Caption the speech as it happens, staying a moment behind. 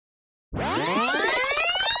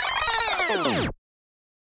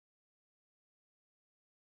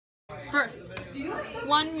First,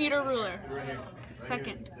 1 meter ruler.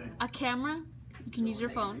 Second, a camera. You can use your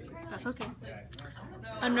phone. That's okay.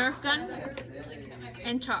 A Nerf gun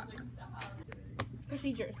and chalk.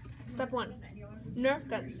 Procedures. Step 1. Nerf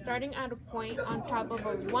gun, starting at a point on top of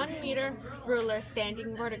a 1 meter ruler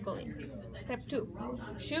standing vertically. Step 2.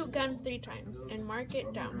 Shoot gun 3 times and mark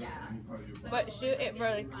it down, but shoot it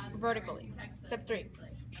vertically. Step 3.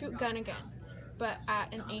 Shoot gun again, but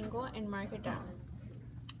at an angle and mark it down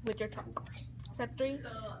with your chalk. Step 3.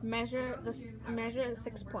 Measure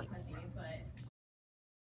 6 points.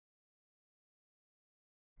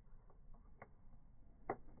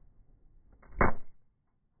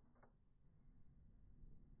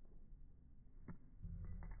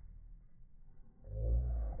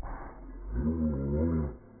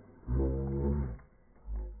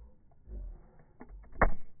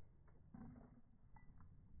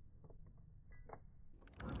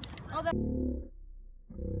 Oh,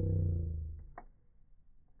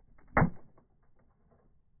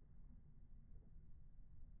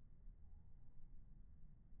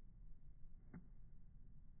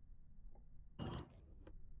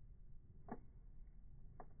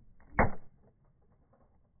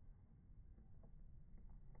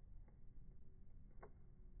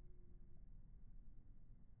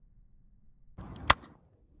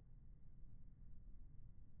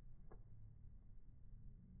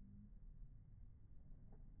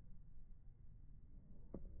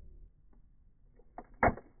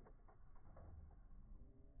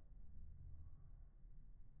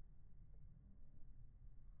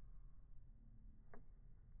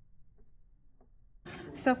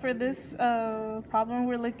 So for this problem,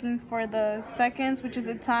 we're looking for the seconds, which is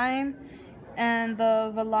the time, and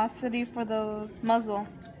the velocity for the muzzle.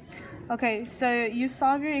 Okay, so you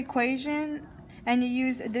solve your equation, and you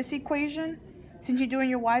use this equation since you're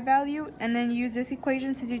doing your y value, and then you use this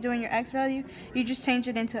equation since you're doing your x value. You just change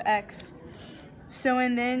it into x. So,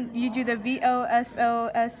 and then you do the VO,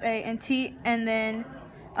 SO, SA, and T, and then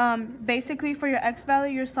basically for your x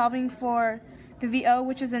value, you're solving for the VO,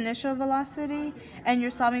 which is initial velocity, and you're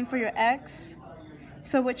solving for your x.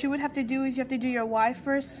 So what you would have to do is you have to do your y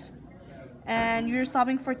first, and you're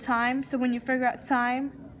solving for time. So when you figure out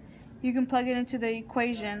time, you can plug it into the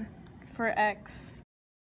equation for x.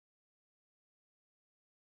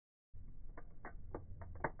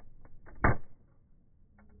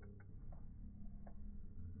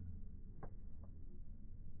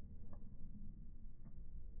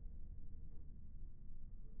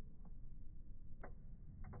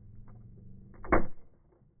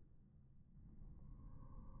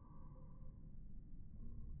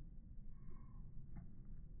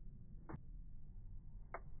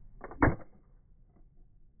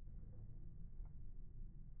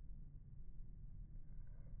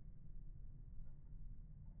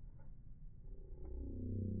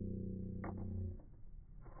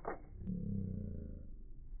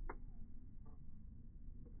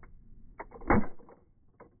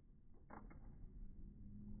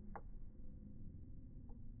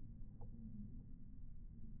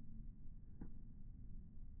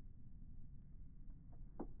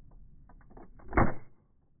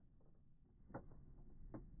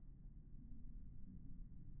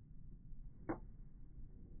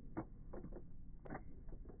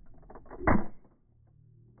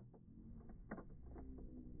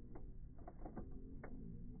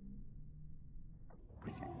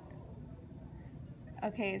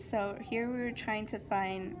 Okay, so here we were trying to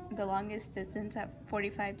find the longest distance at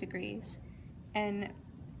 45 degrees, and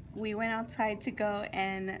we went outside to go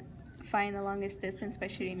and find the longest distance by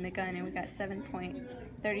shooting the gun, and we got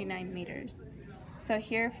 7.39 meters. So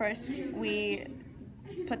here first we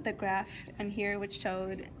put the graph in here which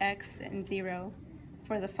showed x and 0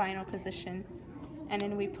 for the final position, and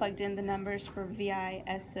then we plugged in the numbers for VI,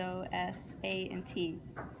 SO, S, A, and T.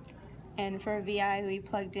 And for VI we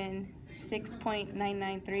plugged in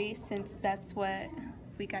 6.993 since that's what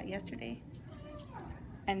we got yesterday.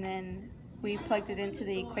 And then we plugged it into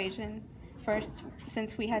the equation. First,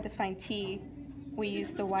 since we had to find T, we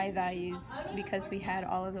used the Y values because we had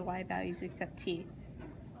all of the Y values except T.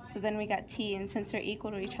 So then we got T, and since they're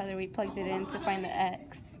equal to each other, we plugged it in to find the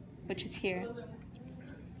X, which is here.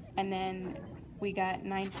 And then we got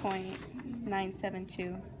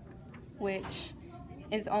 9.972, which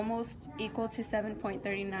is almost equal to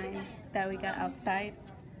 7.39 that we got outside,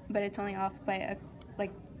 but it's only off by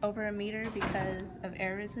like over a meter because of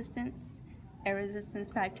air resistance. Air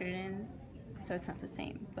resistance factored in, so it's not the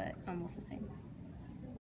same, but almost the same.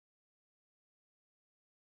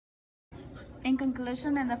 in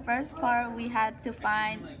conclusion, in the first part, we had to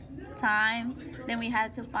find time, then we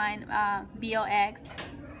had to find BOX,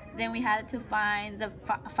 then we had to find the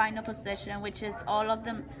final position, which is all of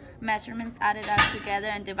the measurements added up together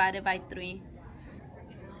and divided by 3.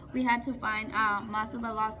 We had to find muzzle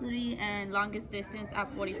velocity and longest distance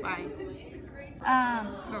at 45.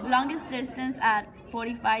 Longest distance at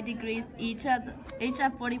 45 degrees, each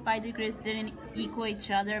at 45 degrees didn't equal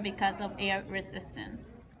each other because of air resistance.